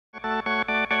Service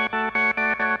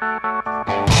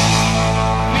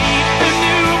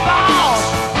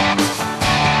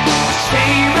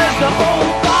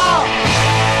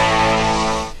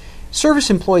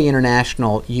Employee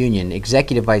International Union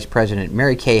Executive Vice President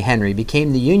Mary Kay Henry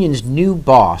became the union's new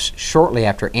boss shortly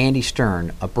after Andy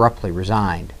Stern abruptly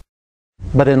resigned.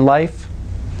 But in life,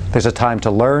 there's a time to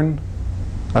learn,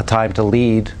 a time to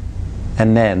lead,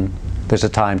 and then there's a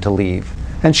time to leave.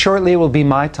 And shortly it will be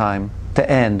my time to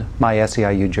end my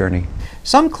SEIU journey.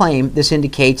 Some claim this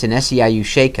indicates an SEIU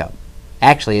shakeup.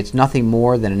 Actually, it's nothing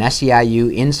more than an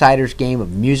SEIU insider's game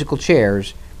of musical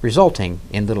chairs, resulting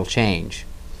in little change.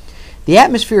 The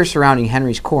atmosphere surrounding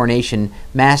Henry's coronation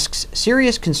masks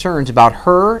serious concerns about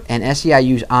her and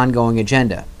SEIU's ongoing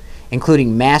agenda,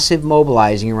 including massive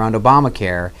mobilizing around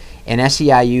Obamacare and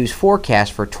SEIU's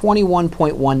forecast for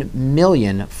 21.1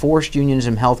 million forced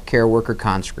unionism healthcare worker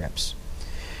conscripts.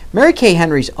 Mary Kay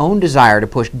Henry's own desire to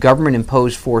push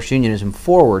government-imposed forced unionism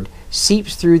forward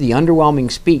seeps through the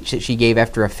underwhelming speech that she gave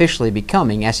after officially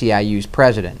becoming SEIU's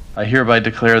president. I hereby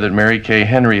declare that Mary Kay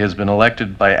Henry has been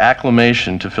elected by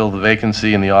acclamation to fill the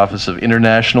vacancy in the office of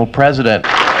International President.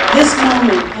 This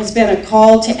moment has been a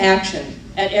call to action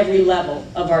at every level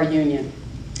of our union.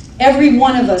 Every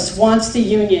one of us wants the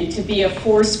union to be a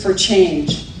force for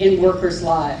change in workers'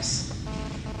 lives.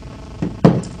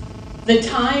 The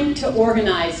time to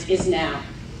organize is now.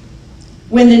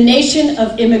 When the nation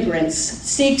of immigrants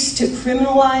seeks to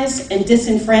criminalize and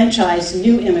disenfranchise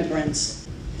new immigrants,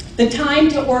 the time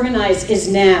to organize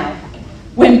is now.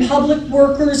 When public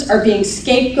workers are being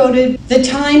scapegoated, the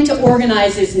time to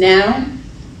organize is now.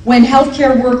 When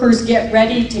healthcare workers get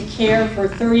ready to care for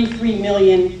 33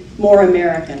 million more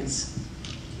Americans.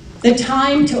 The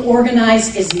time to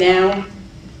organize is now.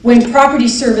 When property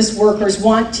service workers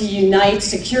want to unite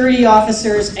security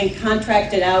officers and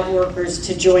contracted out workers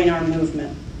to join our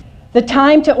movement. The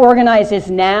time to organize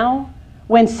is now,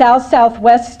 when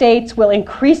South-Southwest states will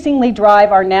increasingly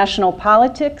drive our national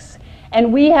politics,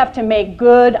 and we have to make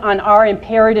good on our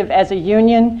imperative as a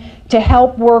union to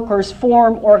help workers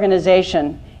form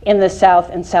organization in the South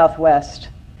and Southwest.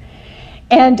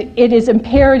 And it is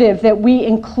imperative that we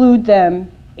include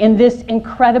them in this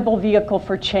incredible vehicle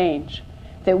for change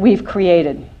that we've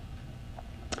created.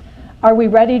 Are we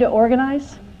ready to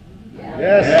organize?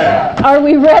 Yes. Are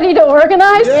we ready to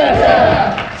organize?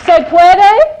 Yes. ¿Se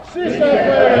puede? Sí, se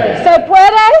puede. ¿Se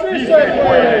puede? Sí, se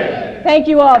puede. Thank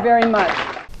you all very much.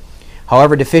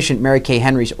 However deficient Mary Kay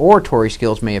Henry's oratory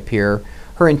skills may appear,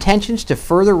 her intentions to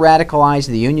further radicalize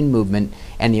the union movement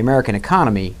and the American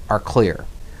economy are clear.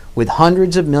 With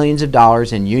hundreds of millions of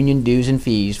dollars in union dues and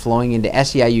fees flowing into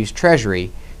SEIU's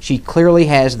treasury, she clearly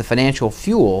has the financial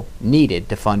fuel needed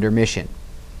to fund her mission.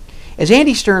 As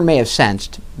Andy Stern may have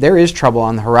sensed, there is trouble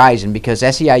on the horizon because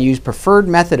SEIU's preferred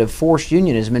method of forced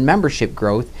unionism and membership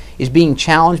growth is being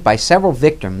challenged by several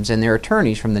victims and their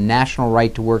attorneys from the National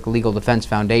Right to Work Legal Defense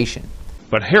Foundation.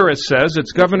 But Harris says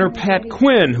it's Governor Pat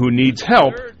Quinn who needs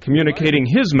help communicating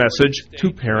his message to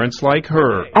parents like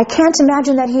her. I can't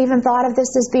imagine that he even thought of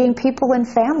this as being people and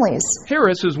families.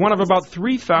 Harris is one of about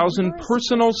 3,000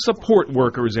 personal support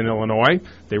workers in Illinois.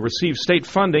 They receive state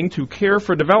funding to care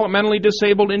for developmentally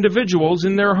disabled individuals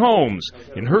in their homes.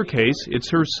 In her case,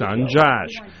 it's her son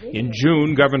Josh. In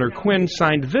June, Governor Quinn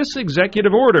signed this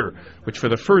executive order, which for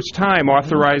the first time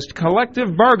authorized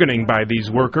collective bargaining by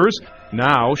these workers.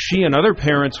 Now, she and other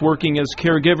parents working as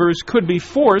caregivers could be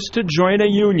forced to join a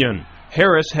union.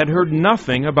 Harris had heard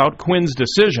nothing about Quinn's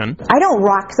decision. I don't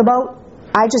rock the boat.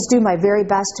 I just do my very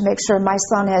best to make sure my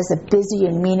son has a busy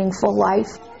and meaningful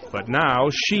life. But now,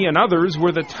 she and others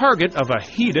were the target of a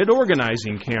heated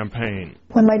organizing campaign.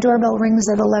 When my doorbell rings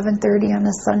at 11:30 on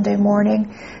a Sunday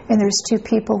morning, and there's two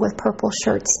people with purple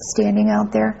shirts standing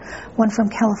out there, one from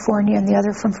California and the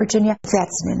other from Virginia,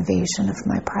 that's an invasion of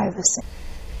my privacy.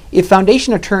 If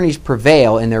foundation attorneys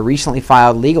prevail in their recently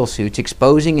filed legal suits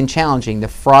exposing and challenging the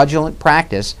fraudulent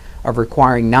practice of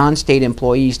requiring non-state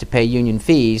employees to pay union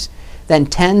fees, then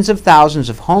tens of thousands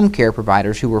of home care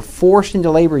providers who were forced into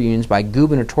labor unions by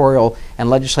gubernatorial and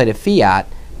legislative fiat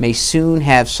may soon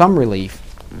have some relief.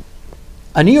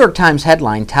 A New York Times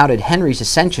headline touted Henry's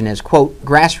ascension as, quote,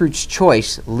 grassroots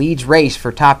choice leads race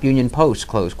for top union posts,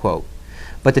 close quote.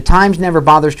 But the Times never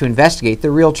bothers to investigate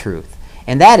the real truth.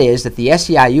 And that is that the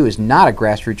SEIU is not a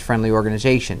grassroots-friendly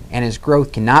organization, and its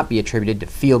growth cannot be attributed to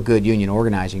feel-good union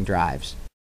organizing drives.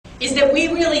 Is that we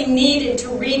really needed to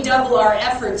redouble our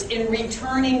efforts in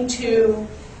returning to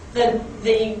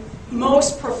the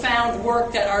most profound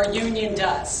work that our union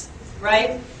does,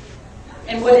 right?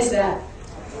 And what is that?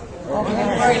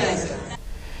 Organizing.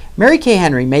 Mary Kay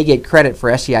Henry may get credit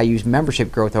for SEIU's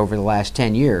membership growth over the last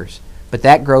 10 years, but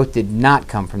that growth did not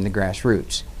come from the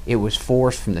grassroots. It was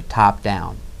forced from the top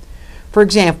down. For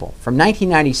example, from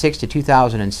 1996 to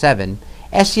 2007,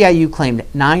 SEIU claimed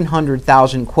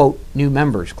 900,000, quote, new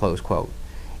members, close quote,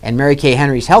 and Mary Kay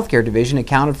Henry's healthcare division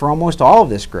accounted for almost all of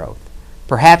this growth.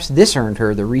 Perhaps this earned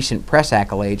her the recent press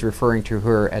accolades referring to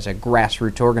her as a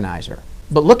grassroots organizer.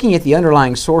 But looking at the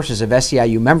underlying sources of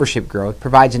SEIU membership growth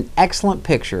provides an excellent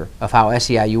picture of how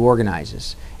SEIU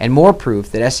organizes, and more proof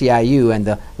that SEIU and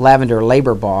the lavender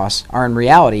labor boss are in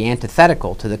reality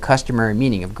antithetical to the customary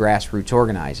meaning of grassroots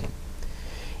organizing.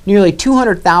 Nearly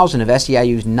 200,000 of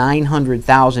SEIU's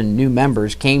 900,000 new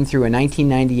members came through a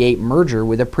 1998 merger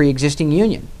with a pre-existing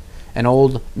union, an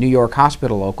old New York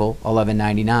hospital local,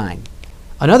 1199.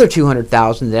 Another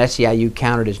 200,000 that SEIU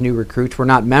counted as new recruits were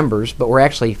not members, but were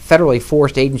actually federally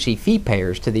forced agency fee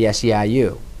payers to the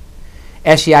SEIU.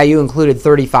 SEIU included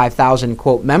 35,000,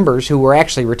 quote, members who were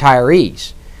actually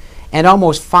retirees, and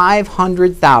almost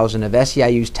 500,000 of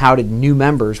SEIU's touted new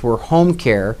members were home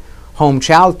care, home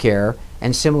child care,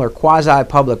 and similar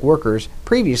quasi-public workers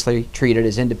previously treated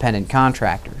as independent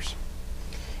contractors.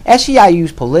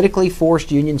 SEIU's politically forced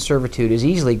union servitude is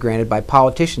easily granted by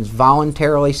politicians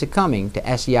voluntarily succumbing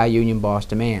to SEI union boss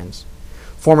demands.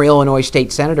 Former Illinois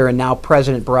State Senator and now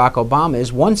President Barack Obama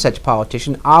is one such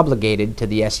politician obligated to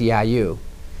the SEIU.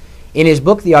 In his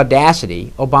book, The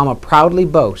Audacity, Obama proudly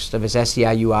boasts of his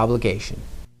SEIU obligation.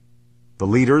 The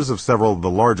leaders of several of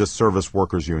the largest service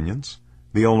workers unions,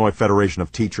 the Illinois Federation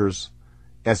of Teachers,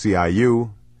 SEIU,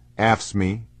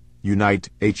 AFSCME, Unite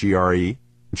HERE,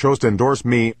 chose to endorse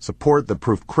me, support that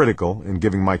proved critical in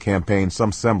giving my campaign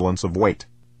some semblance of weight.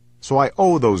 So I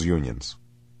owe those unions.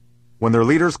 When their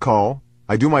leaders call,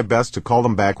 I do my best to call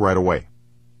them back right away.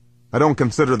 I don't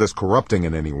consider this corrupting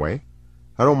in any way.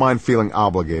 I don't mind feeling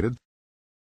obligated.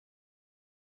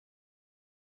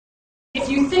 If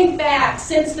you think back,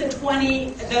 since the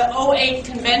 08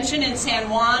 convention in San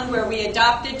Juan, where we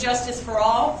adopted Justice for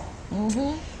All,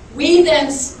 we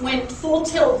then went full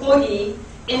tilt boogie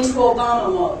into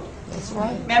Obama mode. That's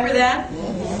right. Remember that?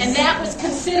 And that was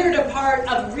considered a part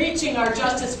of reaching our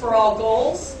Justice for All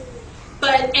goals.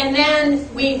 And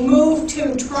then we moved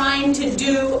to trying to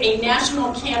do a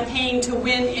national campaign to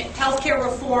win healthcare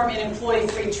reform and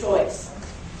employee-free choice.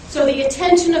 So the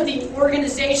attention of the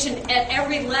organization at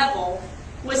every level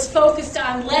was focused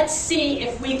on, let's see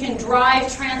if we can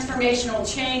drive transformational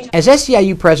change. As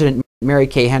SEIU President Mary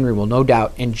Kay Henry will no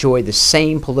doubt enjoy the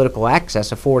same political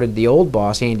access afforded the old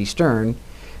boss, Andy Stern,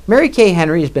 Mary Kay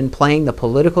Henry has been playing the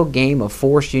political game of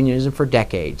forced unionism for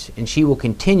decades, and she will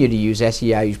continue to use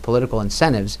SEIU's political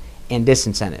incentives and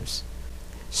disincentives.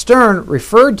 Stern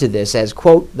referred to this as,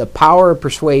 quote, the power of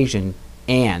persuasion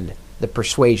and the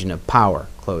persuasion of power,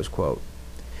 close quote.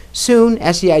 Soon,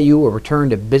 SEIU will return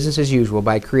to business as usual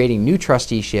by creating new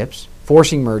trusteeships,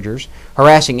 forcing mergers,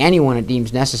 harassing anyone it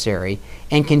deems necessary,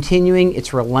 and continuing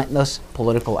its relentless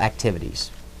political activities.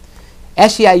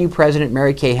 SEIU President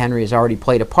Mary Kay Henry has already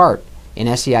played a part in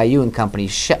SEIU and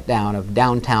Company's shutdown of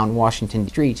downtown Washington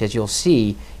streets, as you'll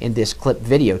see in this clip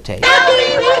videotape.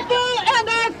 Every people and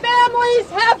our families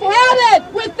have had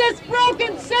it with this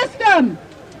broken system.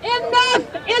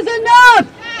 Enough is enough!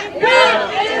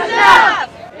 Enough is enough!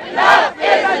 Enough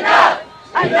is enough!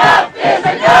 Enough is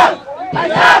enough!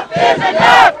 Enough is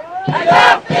enough!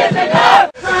 Enough is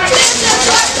enough! This is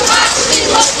what democracy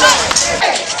looks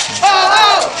like!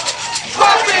 Oh!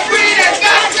 Corporate greed has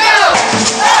got to go!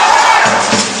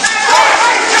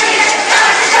 Corporate greed has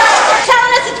got to go! They're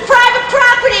telling us it's private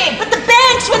property, but the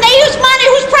banks, when they use money,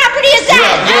 whose property is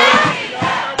that?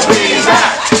 Be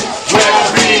back!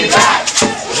 We'll be back!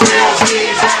 We'll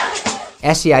be back!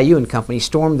 SEIU and Company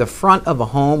stormed the front of a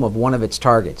home of one of its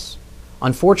targets.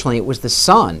 Unfortunately, it was the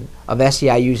son of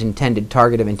SEIU's intended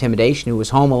target of intimidation who was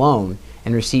home alone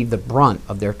and received the brunt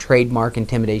of their trademark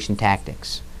intimidation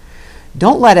tactics.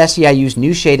 Don't let SEIU's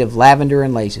new shade of lavender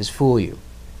and laces fool you.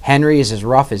 Henry is as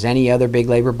rough as any other big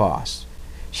labor boss.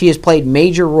 She has played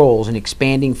major roles in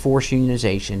expanding forced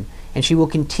unionization, and she will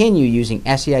continue using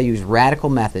SEIU's radical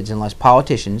methods unless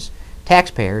politicians,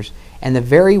 taxpayers, and the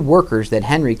very workers that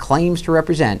Henry claims to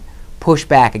represent push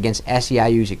back against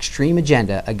SEIU's extreme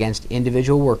agenda against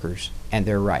individual workers and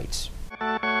their rights. Meet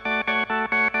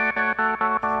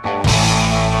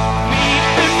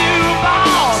the new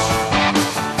boss,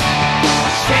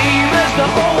 same as the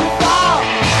old